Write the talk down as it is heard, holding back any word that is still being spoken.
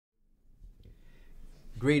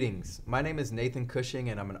Greetings. My name is Nathan Cushing,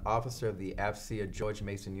 and I'm an officer of the AFCEA George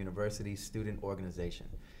Mason University Student Organization.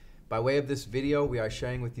 By way of this video, we are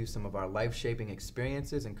sharing with you some of our life-shaping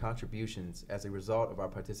experiences and contributions as a result of our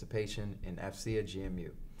participation in AFCEA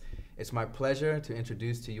GMU. It's my pleasure to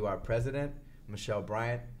introduce to you our president, Michelle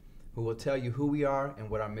Bryant, who will tell you who we are and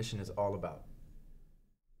what our mission is all about.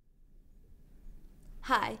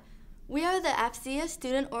 Hi, we are the AFCEA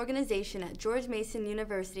Student Organization at George Mason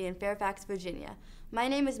University in Fairfax, Virginia. My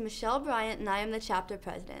name is Michelle Bryant and I am the chapter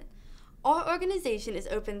president. Our organization is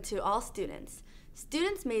open to all students.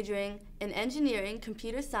 Students majoring in engineering,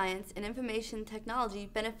 computer science, and information technology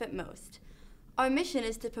benefit most. Our mission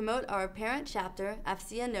is to promote our parent chapter,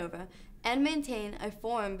 AFCEA Nova, and maintain a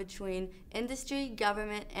forum between industry,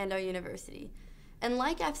 government, and our university. And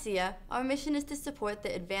like AFCEA, our mission is to support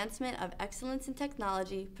the advancement of excellence in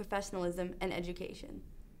technology, professionalism, and education.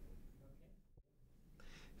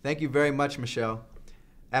 Thank you very much, Michelle.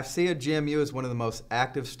 AFCEA GMU is one of the most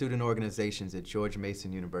active student organizations at George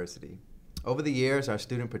Mason University. Over the years, our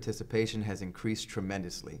student participation has increased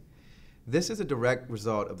tremendously. This is a direct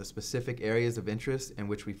result of the specific areas of interest in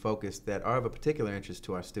which we focus that are of a particular interest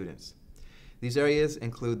to our students. These areas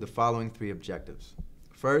include the following three objectives.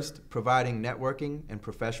 First, providing networking and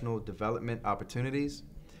professional development opportunities.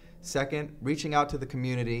 Second, reaching out to the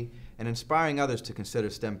community and inspiring others to consider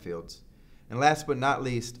STEM fields. And last but not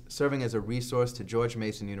least, serving as a resource to George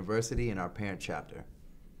Mason University and our parent chapter.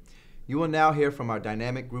 You will now hear from our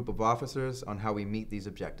dynamic group of officers on how we meet these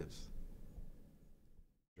objectives.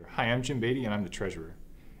 Hi, I'm Jim Beatty and I'm the treasurer.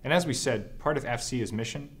 And as we said, part of AFCEA's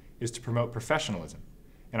mission is to promote professionalism.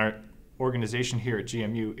 And our organization here at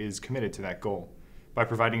GMU is committed to that goal by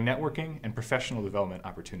providing networking and professional development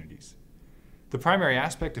opportunities. The primary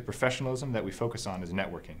aspect of professionalism that we focus on is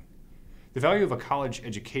networking. The value of a college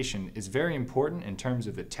education is very important in terms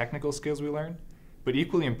of the technical skills we learn, but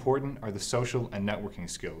equally important are the social and networking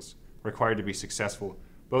skills required to be successful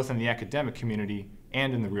both in the academic community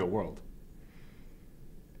and in the real world.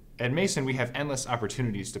 At Mason, we have endless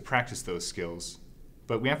opportunities to practice those skills,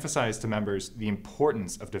 but we emphasize to members the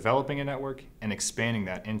importance of developing a network and expanding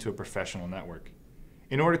that into a professional network.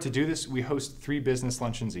 In order to do this, we host 3 business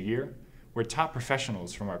luncheons a year where top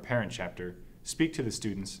professionals from our parent chapter speak to the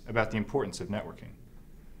students about the importance of networking.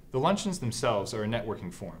 The luncheons themselves are a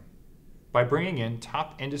networking forum. By bringing in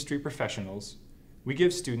top industry professionals, we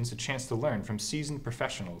give students a chance to learn from seasoned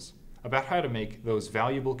professionals about how to make those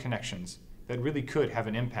valuable connections that really could have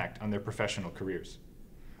an impact on their professional careers.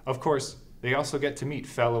 Of course, they also get to meet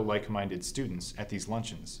fellow like-minded students at these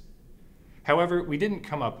luncheons. However, we didn't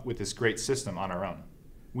come up with this great system on our own.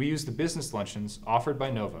 We used the business luncheons offered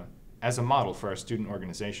by Nova as a model for our student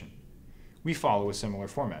organization. We follow a similar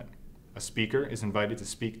format. A speaker is invited to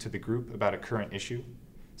speak to the group about a current issue,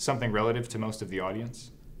 something relative to most of the audience.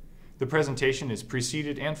 The presentation is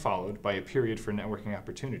preceded and followed by a period for networking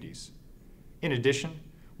opportunities. In addition,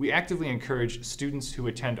 we actively encourage students who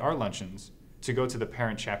attend our luncheons to go to the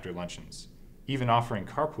parent chapter luncheons, even offering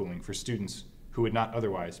carpooling for students who would not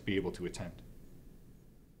otherwise be able to attend.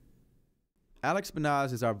 Alex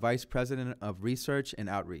Benaz is our Vice President of Research and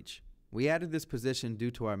Outreach. We added this position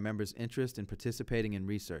due to our members' interest in participating in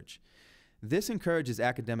research. This encourages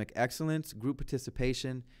academic excellence, group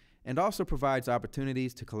participation, and also provides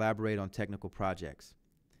opportunities to collaborate on technical projects.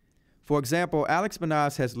 For example, Alex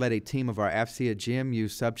Benaz has led a team of our AFCEA GMU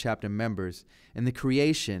subchapter members in the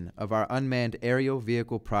creation of our unmanned aerial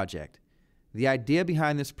vehicle project. The idea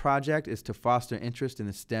behind this project is to foster interest in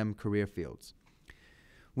the STEM career fields.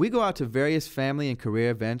 We go out to various family and career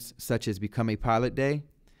events such as Become a Pilot Day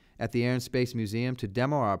at the Air and Space Museum to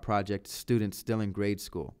demo our project to students still in grade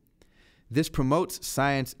school. This promotes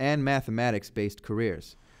science and mathematics-based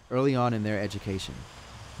careers early on in their education.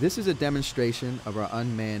 This is a demonstration of our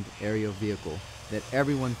unmanned aerial vehicle that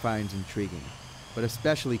everyone finds intriguing, but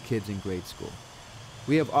especially kids in grade school.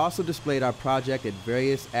 We have also displayed our project at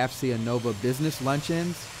various AFCEA Nova business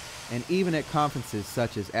luncheons and even at conferences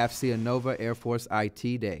such as AFCEA Nova Air Force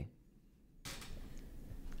IT Day.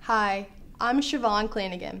 Hi, I'm Siobhan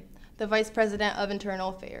Clanigan, the Vice President of Internal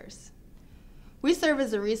Affairs. We serve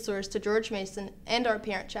as a resource to George Mason and our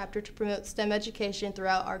parent chapter to promote STEM education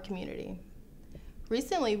throughout our community.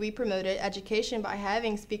 Recently, we promoted education by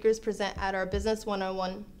having speakers present at our Business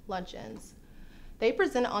 101 luncheons. They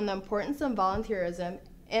present on the importance of volunteerism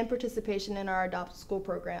and participation in our Adopt School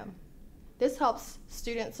program. This helps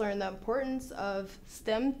students learn the importance of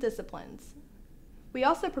STEM disciplines. We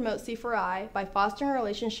also promote C4I by fostering a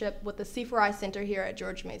relationship with the C4I Center here at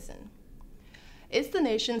George Mason. It's the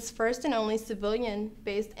nation's first and only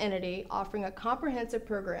civilian-based entity offering a comprehensive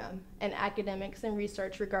program in academics and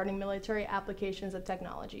research regarding military applications of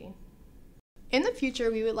technology. In the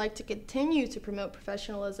future, we would like to continue to promote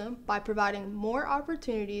professionalism by providing more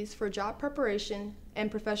opportunities for job preparation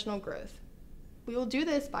and professional growth. We will do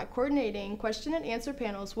this by coordinating question and answer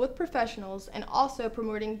panels with professionals and also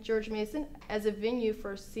promoting George Mason as a venue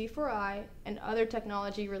for C4I and other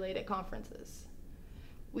technology-related conferences.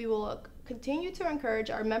 We will continue to encourage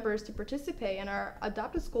our members to participate in our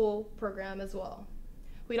Adopt a School program as well.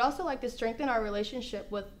 We'd also like to strengthen our relationship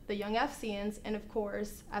with the Young FCNs and, of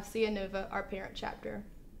course, FCA Nova, our parent chapter.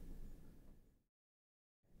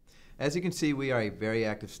 As you can see, we are a very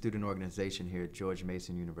active student organization here at George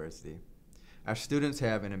Mason University. Our students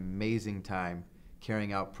have an amazing time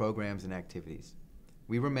carrying out programs and activities.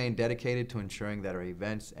 We remain dedicated to ensuring that our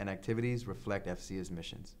events and activities reflect FCA's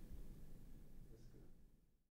missions.